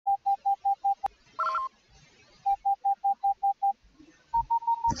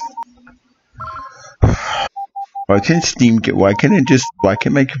Why can't Steam get? Why can't it just? Why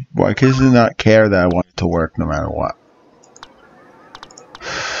can't make? Why does it not care that I want it to work no matter what?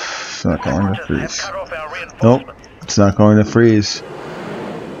 It's not going to freeze. Nope, it's not going to freeze.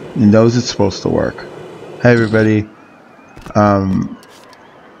 It knows it's supposed to work. Hey everybody.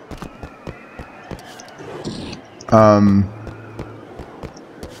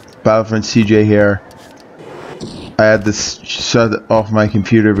 Battlefront CJ here. I had this shut off my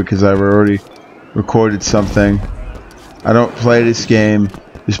computer because I've already recorded something. I don't play this game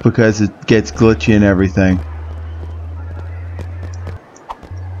just because it gets glitchy and everything.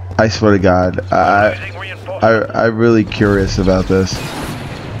 I swear to God, I'm really curious about this.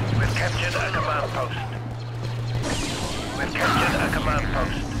 We've captured a command post. We've captured a command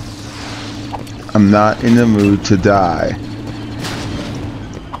post. I'm not in the mood to die.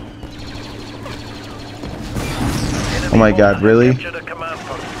 Oh my God, really?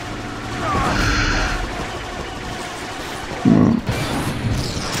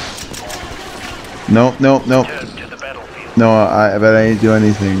 Nope, nope, nope. No, I bet I didn't do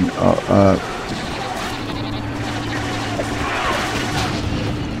anything.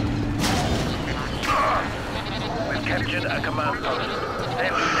 We've captured a command post.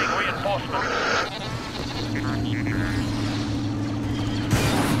 They're losing reinforcements.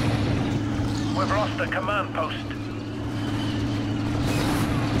 We've lost a command post.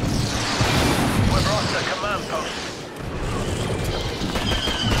 We've lost a command post.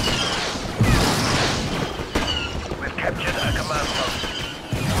 We've captured a command post.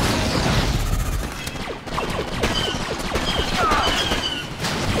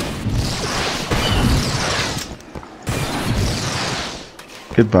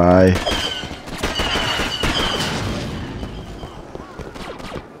 Goodbye.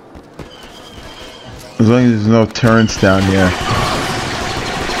 As long as there's no turrets down here.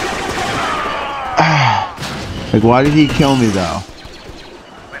 Like, why did he kill me though?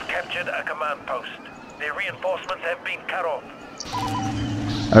 We've captured a command post. Their reinforcements have been cut off.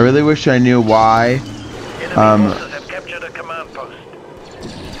 I really wish I knew why. Enemy forces have captured a command post.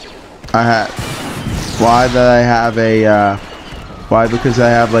 Why that I have a why, because I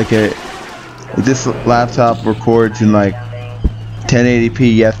have like this laptop records in like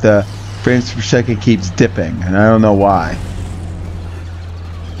 1080p, yet the frames per second keeps dipping, and I don't know why.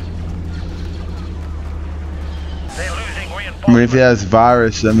 I mean, if it has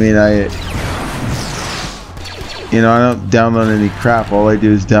virus, I mean, I don't download any crap. All I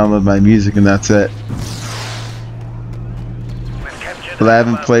do is download my music, and that's it. But I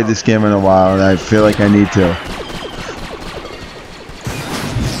haven't played this game in a while, and I feel like I need to.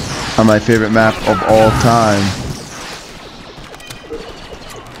 On my favorite map of all time.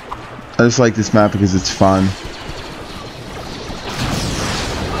 I just like this map because it's fun.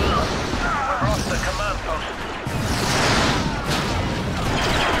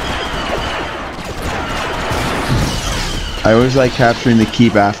 I always like capturing the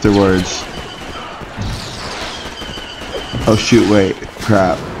keep afterwards. Oh shoot, wait,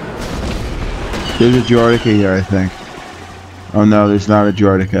 crap. There's a Jordica here, I think. Oh no, there's not a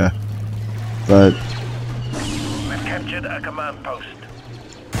Jordica. But we've captured a command post.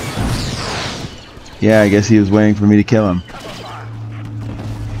 Yeah, I guess he was waiting for me to kill him.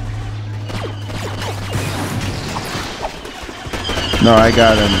 No, I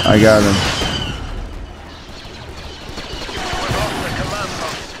got him. I got him.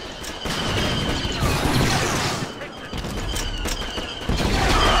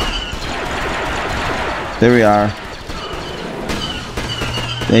 There we are.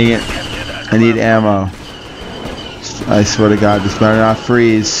 Dang it. I need ammo. I swear to God, this better not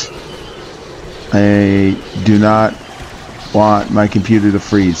freeze. I do not want my computer to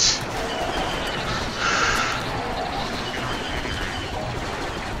freeze.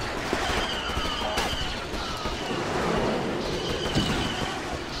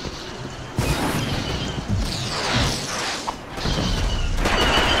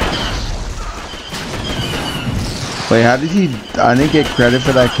 Wait, how did he... I didn't get credit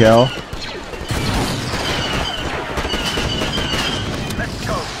for that kill? Let's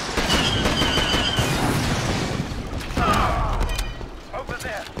go. Over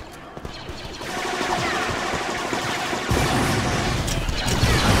there.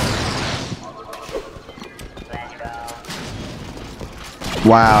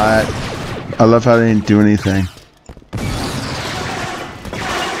 Wow, I love how they didn't do anything.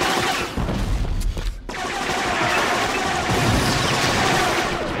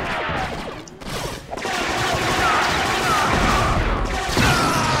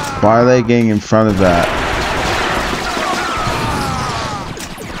 Why are they getting in front of that?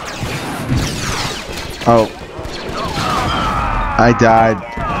 Oh. I died.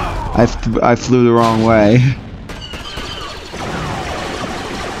 I flew the wrong way.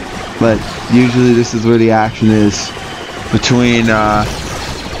 But usually this is where the action is. Between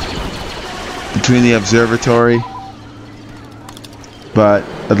the observatory. But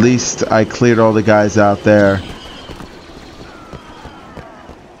at least I cleared all the guys out there.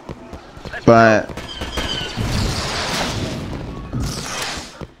 But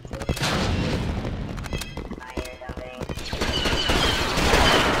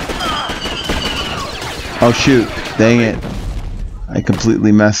oh shoot, dang it. I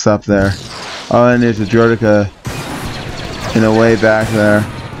completely messed up there. Oh, and there's a Droideka in the way back there.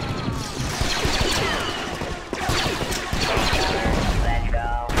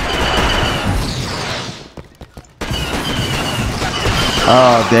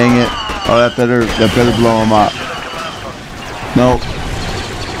 Oh, dang it. Oh, that better blow him up. Nope.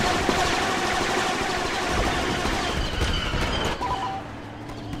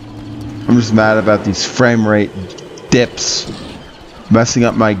 I'm just mad about these frame rate dips messing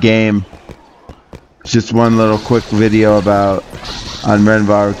up my game. It's just one little quick video about on Rhen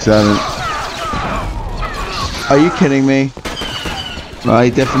Var Citadel. Are you kidding me? Well, I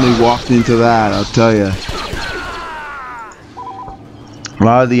definitely walked into that, I'll tell you. A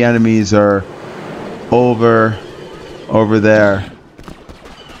lot of the enemies are over there.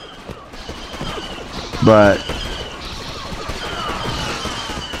 But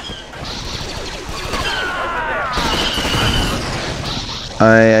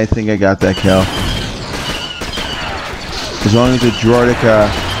I think I got that kill. As long as the Droideka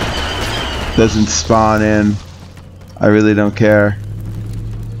doesn't spawn in, I really don't care.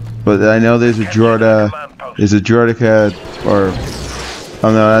 But I know there's a Droideka, or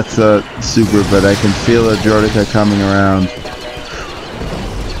oh no, that's a super, but I can feel a Droideka coming around.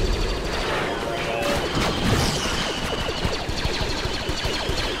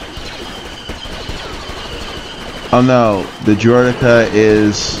 Oh no, the Droideka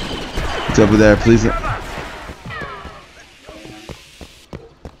is, it's over there, please.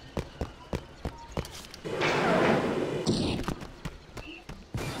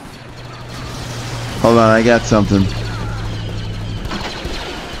 Hold on, I got something.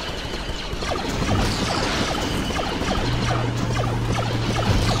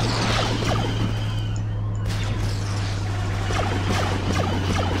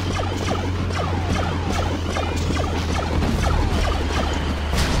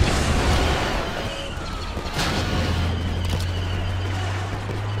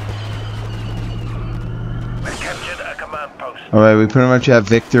 Alright, we pretty much have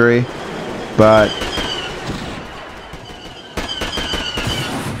victory, but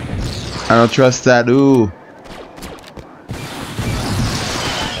I don't trust that. Ooh.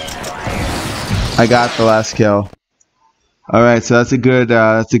 I got the last kill. Alright, so that's a good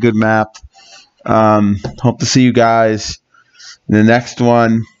map. Hope to see you guys in the next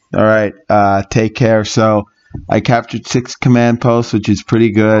one. Alright, take care. So I captured 6 command posts, which is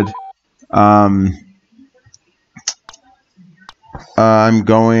pretty good. I'm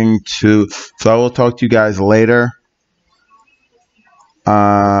going to, so I will talk to you guys later.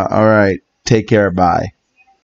 Alright, take care, bye.